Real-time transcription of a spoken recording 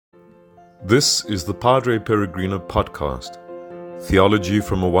This is the Padre Peregrino podcast, theology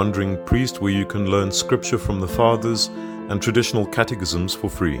from a wandering priest, where you can learn scripture from the fathers and traditional catechisms for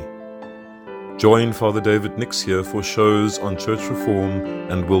free. Join Father David Nix here for shows on church reform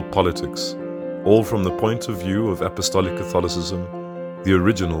and world politics, all from the point of view of Apostolic Catholicism, the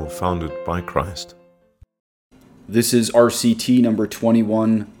original founded by Christ. This is RCT number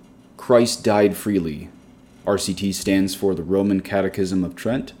 21, Christ Died Freely. RCT stands for the Roman Catechism of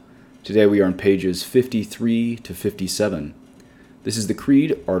Trent. Today we are on pages 53 to 57. This is the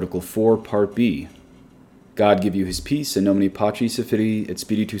Creed, Article 4, Part B. God give you his peace, in nomine Patris et Filii et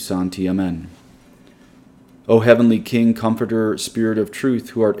Spiritus Sancti. Amen. O heavenly King, Comforter, Spirit of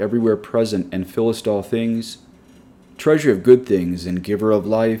truth, who art everywhere present and fillest all things, treasure of good things and giver of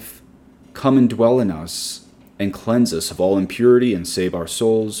life, come and dwell in us, and cleanse us of all impurity and save our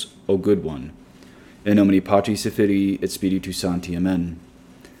souls, O good one. In nomine Patris et Filii et Spiritus Sancti. Amen.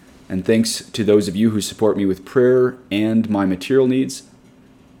 And thanks to those of you who support me with prayer and my material needs.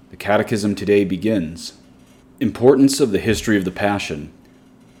 The Catechism today begins. Importance of the history of the Passion.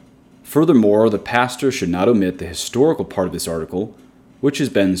 Furthermore, the pastor should not omit the historical part of this article, which has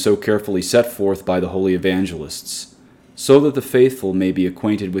been so carefully set forth by the holy evangelists, so that the faithful may be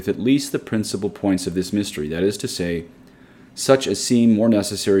acquainted with at least the principal points of this mystery, that is to say, such as seem more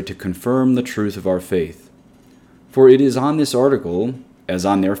necessary to confirm the truth of our faith. For it is on this article, as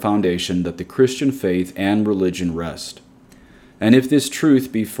on their foundation, that the Christian faith and religion rest. And if this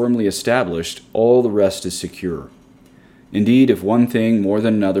truth be firmly established, all the rest is secure. Indeed, if one thing more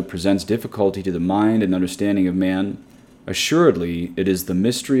than another presents difficulty to the mind and understanding of man, assuredly it is the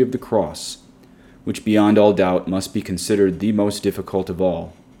mystery of the cross, which beyond all doubt must be considered the most difficult of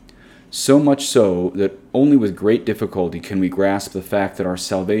all. So much so that only with great difficulty can we grasp the fact that our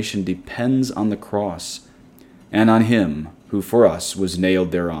salvation depends on the cross, and on him who for us was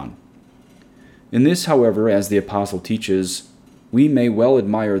nailed thereon. In this, however, as the Apostle teaches, we may well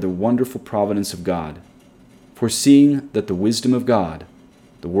admire the wonderful providence of God. For seeing that the wisdom of God,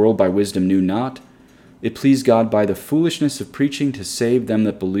 the world by wisdom knew not, it pleased God by the foolishness of preaching to save them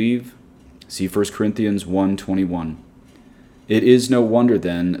that believe. See 1 Corinthians 1:21. It is no wonder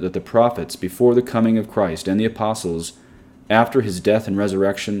then that the prophets before the coming of Christ and the apostles, after his death and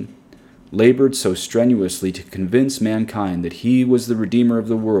resurrection, labored so strenuously to convince mankind that he was the Redeemer of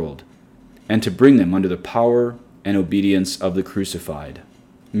the world, and to bring them under the power and obedience of the crucified.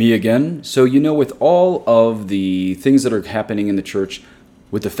 Me again. So with all of the things that are happening in the church,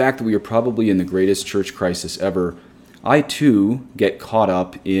 with the fact that we are probably in the greatest church crisis ever, I too get caught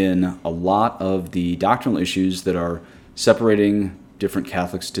up in a lot of the doctrinal issues that are separating different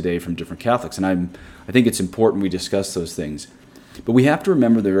Catholics today from different Catholics, and I think it's important we discuss those things. But we have to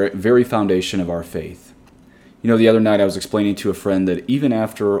remember the very foundation of our faith. The other night I was explaining to a friend that even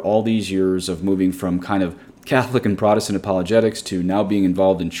after all these years of moving from kind of Catholic and Protestant apologetics to now being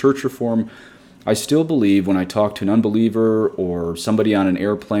involved in church reform, I still believe when I talk to an unbeliever or somebody on an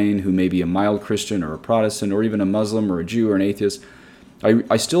airplane who may be a mild Christian or a Protestant or even a Muslim or a Jew or an atheist,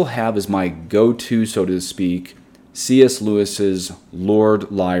 I still have as my go-to, so to speak, C.S. Lewis's Lord,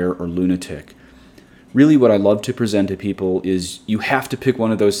 Liar, or Lunatic. Really what I love to present to people is you have to pick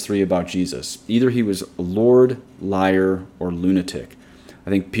one of those three about Jesus. Either he was a Lord, liar, or lunatic. I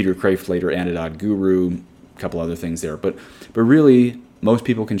think Peter Kraft later added on guru, a couple other things there. But really, most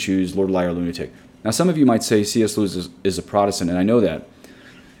people can choose Lord, liar, lunatic. Now some of you might say C.S. Lewis is a Protestant, and I know that.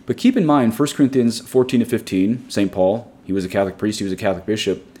 But keep in mind, 1 Corinthians 14-15, St. Paul, he was a Catholic priest, he was a Catholic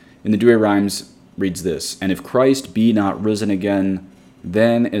bishop. In the Douay Rhymes reads this, "And if Christ be not risen again,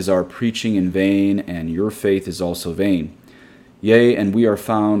 then is our preaching in vain, and your faith is also vain. Yea, and we are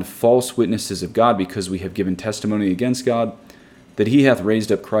found false witnesses of God, because we have given testimony against God, that he hath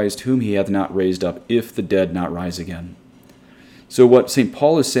raised up Christ, whom he hath not raised up, if the dead not rise again." So what St.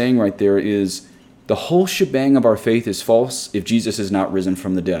 Paul is saying right there is the whole shebang of our faith is false if Jesus is not risen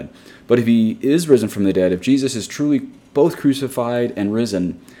from the dead. But if he is risen from the dead, if Jesus is truly both crucified and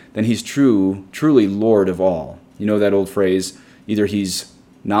risen, then he's truly Lord of all. You know that old phrase, either he's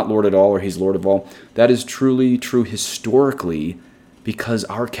not Lord at all or he's Lord of all. That is truly true historically, because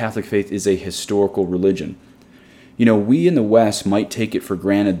our Catholic faith is a historical religion. We in the West might take it for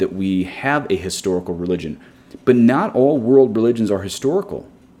granted that we have a historical religion, but not all world religions are historical.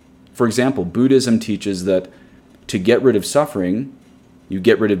 For example, Buddhism teaches that to get rid of suffering, you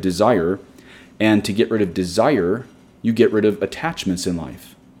get rid of desire, and to get rid of desire, you get rid of attachments in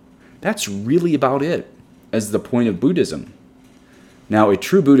life. That's really about it as the point of Buddhism. Now, a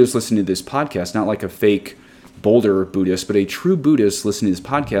true Buddhist listening to this podcast, not like a fake Boulder Buddhist, but a true Buddhist listening to this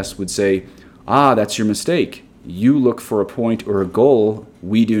podcast would say, that's your mistake. You look for a point or a goal,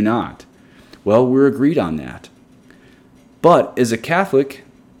 we do not. Well, we're agreed on that. But as a Catholic,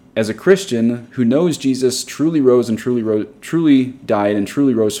 as a Christian who knows Jesus truly rose and truly died and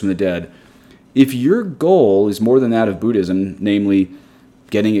truly rose from the dead, if your goal is more than that of Buddhism, namely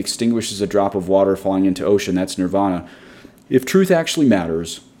getting extinguished as a drop of water falling into ocean, that's nirvana, if truth actually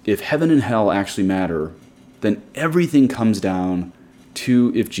matters, if heaven and hell actually matter, then everything comes down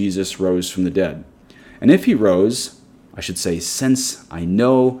to if Jesus rose from the dead. And if he rose, I should say, since I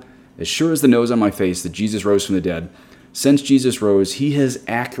know, as sure as the nose on my face, that Jesus rose from the dead, since Jesus rose, he has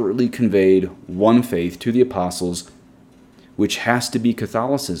accurately conveyed one faith to the apostles, which has to be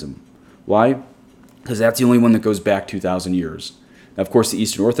Catholicism. Why? Because that's the only one that goes back 2,000 years. Now, of course, the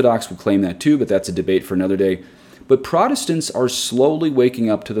Eastern Orthodox would claim that too, but that's a debate for another day. But Protestants are slowly waking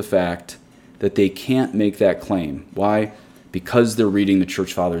up to the fact that they can't make that claim. Why? Because they're reading the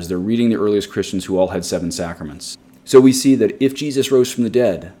Church Fathers. They're reading the earliest Christians who all had 7 sacraments. So we see that if Jesus rose from the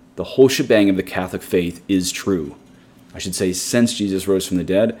dead, the whole shebang of the Catholic faith is true. I should say, since Jesus rose from the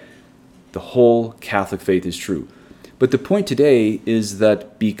dead, the whole Catholic faith is true. But the point today is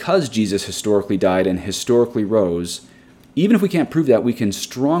that because Jesus historically died and historically rose, even if we can't prove that, we can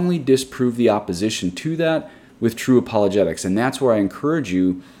strongly disprove the opposition to that with true apologetics. And that's where I encourage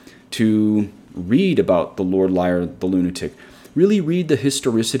you to read about the Lord Liar, the lunatic. Really read the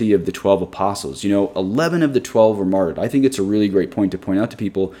historicity of the 12 apostles. 11 of the 12 were martyred. I think it's a really great point to point out to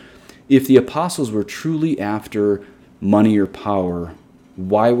people. If the apostles were truly after money or power,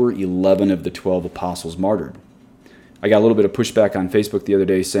 why were 11 of the 12 apostles martyred? I got a little bit of pushback on Facebook the other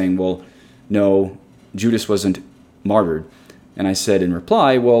day saying, well, no, Judas wasn't martyred. And I said in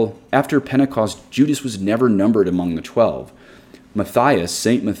reply, well, after Pentecost, Judas was never numbered among the 12. Matthias,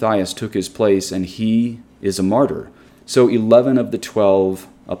 St. Matthias, took his place, and he is a martyr. So 11 of the 12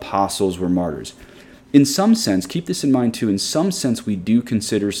 apostles were martyrs. In some sense, keep this in mind too, in some sense we do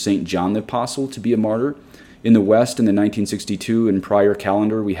consider St. John the Apostle to be a martyr. In the West, in the 1962 and prior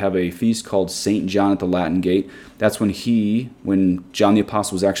calendar, we have a feast called St. John at the Latin Gate. That's when John the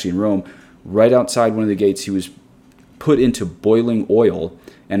Apostle was actually in Rome, right outside one of the gates, he was put into boiling oil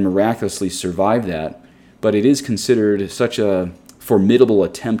and miraculously survived that. But it is considered such a formidable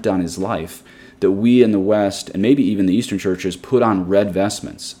attempt on his life that we in the West, and maybe even the Eastern churches, put on red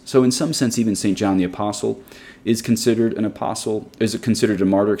vestments. So in some sense, even St. John the Apostle is considered a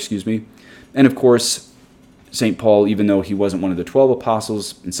martyr, And of course, St. Paul, even though he wasn't one of the 12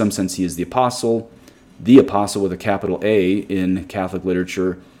 apostles, in some sense he is the apostle with a capital A in Catholic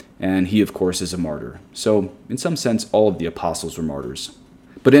literature, and he, of course, is a martyr. So, in some sense, all of the apostles were martyrs.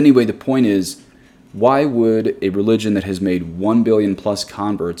 But anyway, the point is, why would a religion that has made 1 billion plus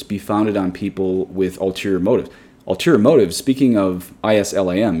converts be founded on people with ulterior motives? Ulterior motives, speaking of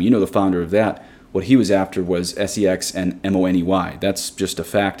ISLAM, the founder of that, what he was after was SEX and MONEY. That's just a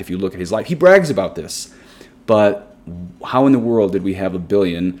fact if you look at his life. He brags about this. But how in the world did we have 1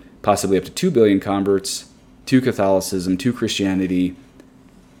 billion, possibly up to 2 billion converts to Catholicism, to Christianity,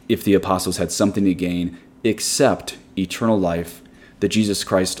 if the apostles had something to gain except eternal life that Jesus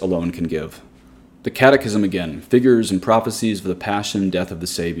Christ alone can give? The Catechism again, figures and prophecies of the passion and death of the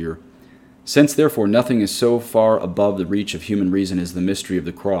Savior. Since therefore nothing is so far above the reach of human reason as the mystery of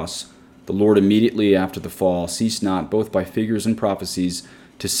the cross, the Lord immediately after the fall ceased not both by figures and prophecies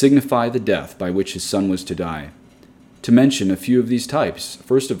to signify the death by which his Son was to die. To mention a few of these types,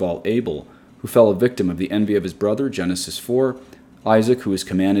 first of all, Abel, who fell a victim of the envy of his brother, Genesis 4, Isaac, who was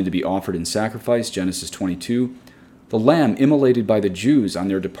commanded to be offered in sacrifice, Genesis 22, the lamb immolated by the Jews on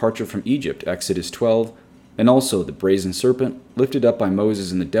their departure from Egypt, Exodus 12, and also the brazen serpent lifted up by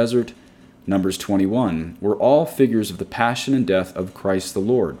Moses in the desert, Numbers 21, were all figures of the passion and death of Christ the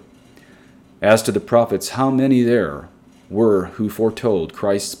Lord. As to the prophets, how many there were who foretold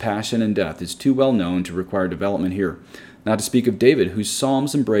Christ's passion and death is too well known to require development here. Not to speak of David, whose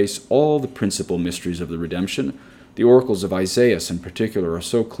psalms embrace all the principal mysteries of the redemption. The oracles of Isaiah in particular are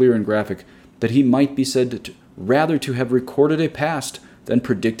so clear and graphic that he might be said rather to have recorded a past than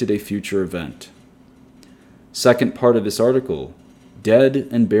predicted a future event. Second part of this article, dead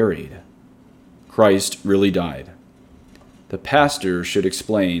and buried. Christ really died. The pastor should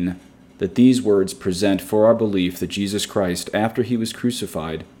explain that these words present for our belief that Jesus Christ, after he was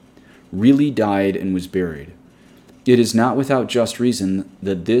crucified, really died and was buried. It is not without just reason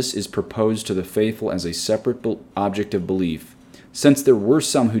that this is proposed to the faithful as a separate object of belief, since there were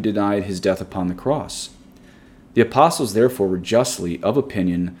some who denied his death upon the cross. The apostles therefore were justly of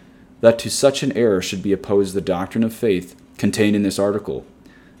opinion that to such an error should be opposed the doctrine of faith contained in this article,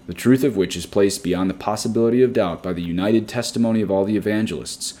 the truth of which is placed beyond the possibility of doubt by the united testimony of all the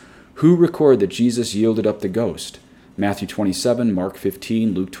evangelists, who record that Jesus yielded up the ghost, Matthew 27, Mark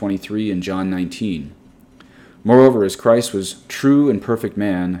 15, Luke 23, and John 19. Moreover, as Christ was true and perfect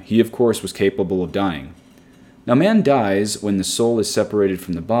man, he of course was capable of dying. Now man dies when the soul is separated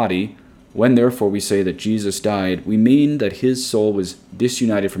from the body. When therefore we say that Jesus died, we mean that his soul was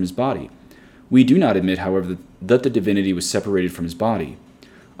disunited from his body. We do not admit, however, that the divinity was separated from his body.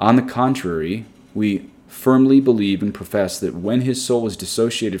 On the contrary, we firmly believe and profess that when his soul was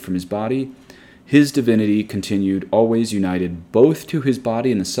dissociated from his body, his divinity continued always united both to his body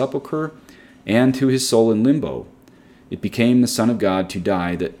in the sepulchre and to his soul in limbo. It became the Son of God to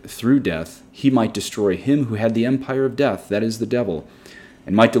die, that through death he might destroy him who had the empire of death, that is, the devil,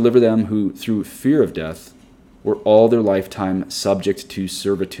 and might deliver them who, through fear of death, were all their lifetime subject to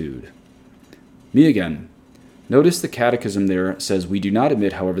servitude. Me again. Notice the catechism there says, we do not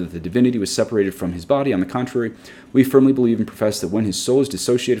admit, however, that the divinity was separated from his body. On the contrary, we firmly believe and profess that when his soul is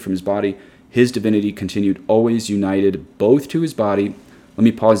dissociated from his body, his divinity continued always united both to his body. Let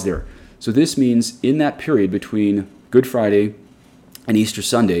me pause there. So this means in that period between Good Friday and Easter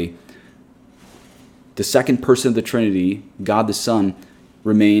Sunday, the second person of the Trinity, God the Son,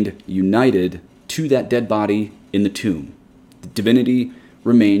 remained united to that dead body in the tomb. The divinity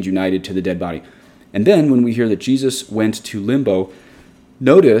remained united to the dead body. And then when we hear that Jesus went to limbo,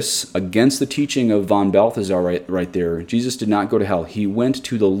 notice, against the teaching of von Balthasar right there, Jesus did not go to hell. He went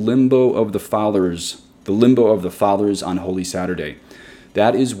to the limbo of the fathers on Holy Saturday.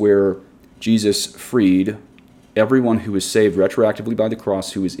 That is where Jesus freed everyone who was saved retroactively by the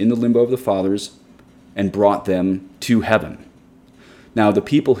cross, who was in the limbo of the fathers, and brought them to heaven. Now, the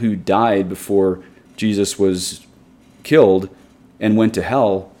people who died before Jesus was killed and went to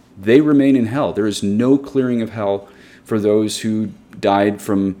hell, they remain in hell. There is no clearing of hell for those who died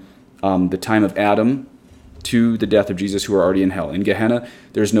from the time of Adam to the death of Jesus, who are already in hell. In Gehenna,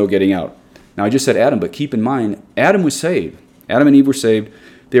 there's no getting out. Now, I just said Adam, but keep in mind, Adam was saved. Adam and Eve were saved.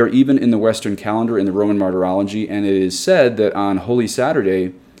 They are even in the Western calendar, in the Roman martyrology, and it is said that on Holy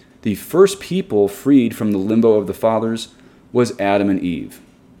Saturday, the first people freed from the limbo of the fathers was Adam and Eve.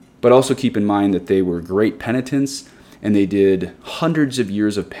 But also keep in mind that they were great penitents, and they did hundreds of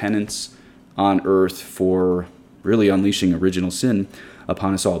years of penance on earth for really unleashing original sin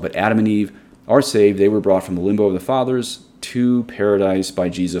upon us all. But Adam and Eve are saved. They were brought from the limbo of the fathers to paradise by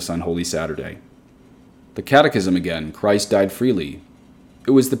Jesus on Holy Saturday. The Catechism again, Christ died freely.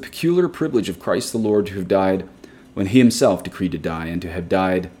 It was the peculiar privilege of Christ the Lord to have died when he himself decreed to die, and to have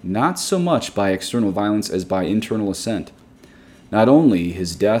died not so much by external violence as by internal assent. Not only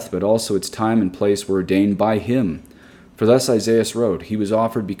his death, but also its time and place were ordained by him. For thus Isaiah wrote, he was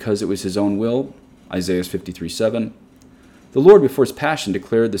offered because it was his own will, Isaiah 53:7. The Lord before his passion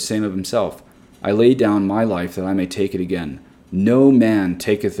declared the same of himself, I lay down my life that I may take it again. No man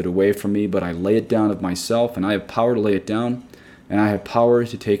taketh it away from me, but I lay it down of myself, and I have power to lay it down, and I have power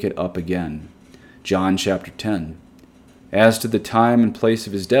to take it up again. John chapter 10. As to the time and place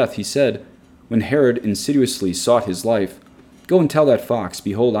of his death, he said, when Herod insidiously sought his life, Go and tell that fox,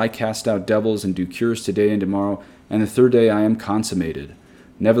 Behold, I cast out devils and do cures today and tomorrow, and the third day I am consummated.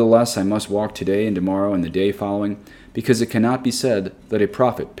 Nevertheless, I must walk today and tomorrow and the day following, because it cannot be said that a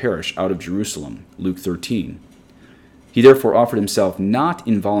prophet perish out of Jerusalem. Luke 13. He therefore offered himself not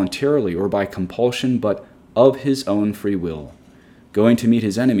involuntarily or by compulsion, but of his own free will. Going to meet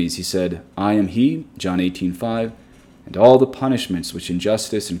his enemies, he said, I am he, John 18:5, and all the punishments which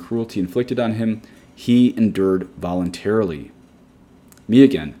injustice and cruelty inflicted on him, he endured voluntarily. Me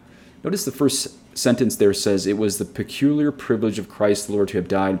again. Notice the first sentence there says, it was the peculiar privilege of Christ the Lord to have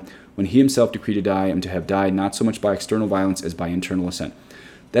died when he himself decreed to die, and to have died not so much by external violence as by internal assent.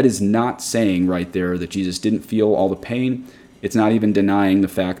 That is not saying right there that Jesus didn't feel all the pain. It's not even denying the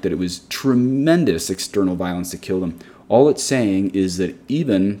fact that it was tremendous external violence that killed him. All it's saying is that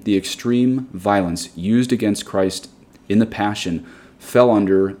even the extreme violence used against Christ in the Passion fell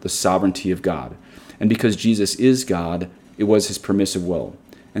under the sovereignty of God. And because Jesus is God, it was his permissive will.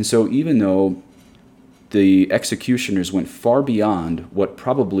 And so even though the executioners went far beyond what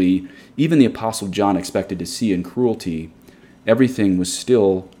probably even the Apostle John expected to see in cruelty, everything was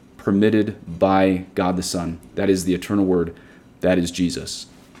still permitted by God the Son. That is the eternal Word. That is Jesus.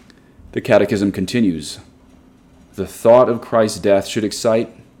 The Catechism continues. The thought of Christ's death should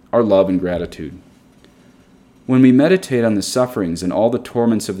excite our love and gratitude. When we meditate on the sufferings and all the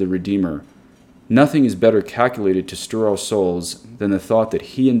torments of the Redeemer, nothing is better calculated to stir our souls than the thought that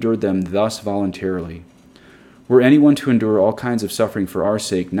he endured them thus voluntarily. Were anyone to endure all kinds of suffering for our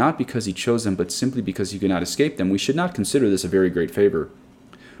sake, not because he chose them, but simply because he could not escape them, we should not consider this a very great favor.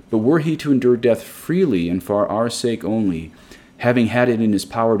 But were he to endure death freely and for our sake only, having had it in his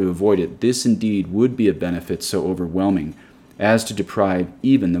power to avoid it, this indeed would be a benefit so overwhelming as to deprive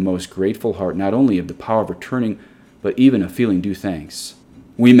even the most grateful heart not only of the power of returning, but even of feeling due thanks.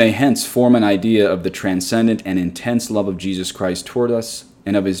 We may hence form an idea of the transcendent and intense love of Jesus Christ toward us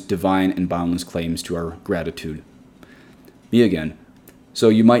and of his divine and boundless claims to our gratitude. Me again. So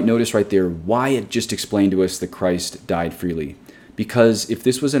you might notice right there why it just explained to us that Christ died freely. Because if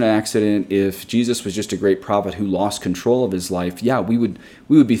this was an accident, if Jesus was just a great prophet who lost control of his life, yeah, we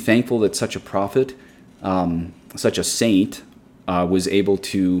would be thankful that such a prophet, such a saint, was able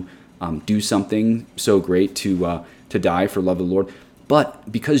to do something so great to die for love of the Lord.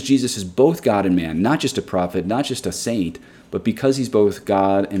 But because Jesus is both God and man, not just a prophet, not just a saint, but because he's both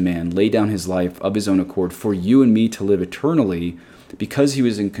God and man, laid down his life of his own accord for you and me to live eternally, because he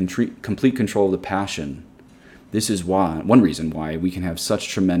was in complete control of the passion. This is one reason why we can have such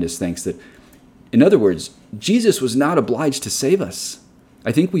tremendous thanks that, in other words, Jesus was not obliged to save us.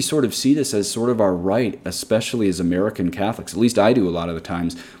 I think we sort of see this as sort of our right, especially as American Catholics. At least I do a lot of the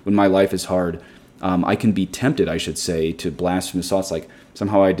times when my life is hard. I can be tempted, I should say, to blasphemous thoughts like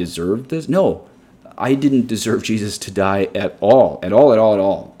somehow I deserved this. No, I didn't deserve Jesus to die at all.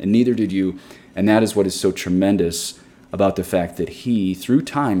 And neither did you. And that is what is so tremendous about the fact that he, through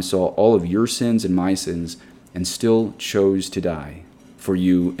time, saw all of your sins and my sins and still chose to die for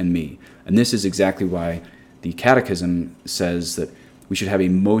you and me. And this is exactly why the Catechism says that we should have a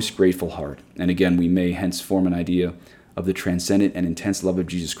most grateful heart. And again, we may hence form an idea of the transcendent and intense love of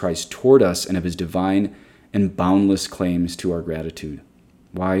Jesus Christ toward us and of his divine and boundless claims to our gratitude.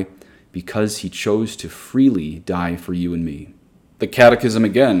 Why? Because he chose to freely die for you and me. The Catechism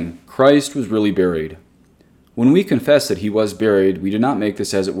again, Christ was really buried. When we confess that he was buried, we do not make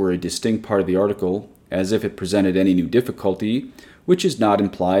this as it were a distinct part of the article, as if it presented any new difficulty, which is not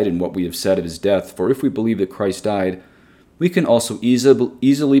implied in what we have said of his death, for if we believe that Christ died, we can also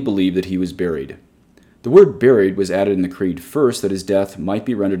easily believe that he was buried. The word buried was added in the Creed first that his death might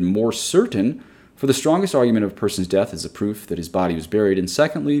be rendered more certain, for the strongest argument of a person's death is the proof that his body was buried, and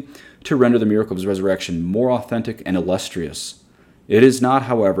secondly, to render the miracle of his resurrection more authentic and illustrious. It is not,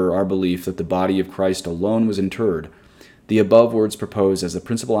 however, our belief that the body of Christ alone was interred. The above words propose as the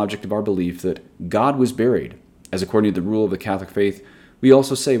principal object of our belief that God was buried, as according to the rule of the Catholic faith, we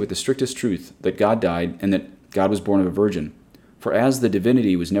also say with the strictest truth that God died and that God was born of a virgin. For as the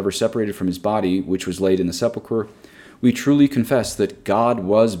divinity was never separated from his body, which was laid in the sepulchre, we truly confess that God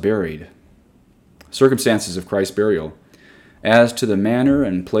was buried. Circumstances of Christ's burial. As to the manner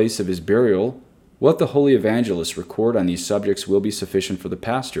and place of his burial, what the holy evangelists record on these subjects will be sufficient for the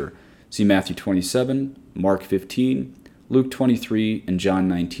pastor. See Matthew 27, Mark 15, Luke 23, and John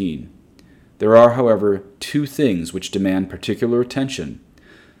 19. There are, however, two things which demand particular attention.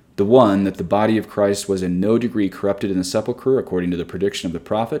 The one, that the body of Christ was in no degree corrupted in the sepulchre, according to the prediction of the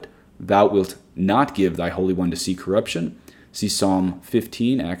prophet, "Thou wilt not give thy Holy One to see corruption." See Psalm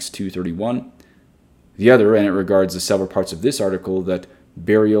 15, Acts 2:31. The other, and it regards the several parts of this article, that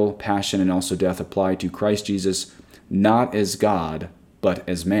burial, passion, and also death apply to Christ Jesus, not as God, but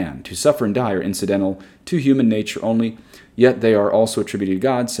as man. To suffer and die are incidental to human nature only, yet they are also attributed to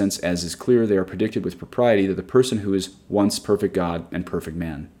God, since, as is clear, they are predicted with propriety that the person who is once perfect God and perfect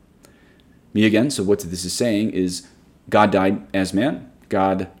man. Me again, so what this is saying is God died as man,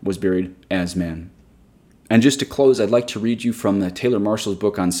 God was buried as man. And just to close, I'd like to read you from the Taylor Marshall's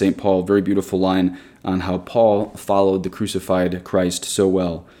book on St. Paul, very beautiful line on how Paul followed the crucified Christ so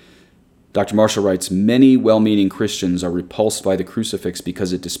well. Dr. Marshall writes, "Many well-meaning Christians are repulsed by the crucifix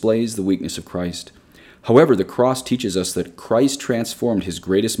because it displays the weakness of Christ. However, the cross teaches us that Christ transformed his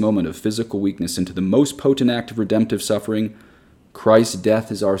greatest moment of physical weakness into the most potent act of redemptive suffering. Christ's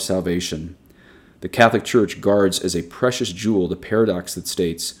death is our salvation. The Catholic Church guards as a precious jewel the paradox that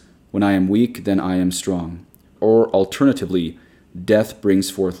states, 'When I am weak, then I am strong.' Or alternatively, 'Death brings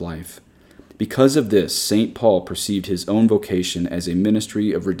forth life.' Because of this, St. Paul perceived his own vocation as a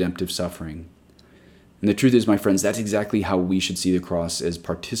ministry of redemptive suffering." And the truth is, my friends, that's exactly how we should see the cross, as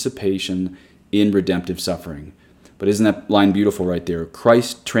participation in redemptive suffering. But isn't that line beautiful right there?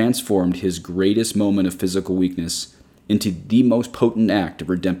 Christ transformed his greatest moment of physical weakness into the most potent act of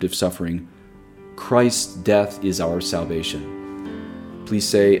redemptive suffering. Christ's death is our salvation. Please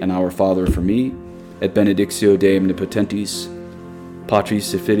say an Our Father for me, et benedictio Dei omnipotentis,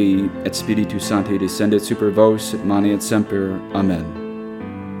 Patris et Filii et Spiritus Sancti descendet super vos et manet semper. Amen.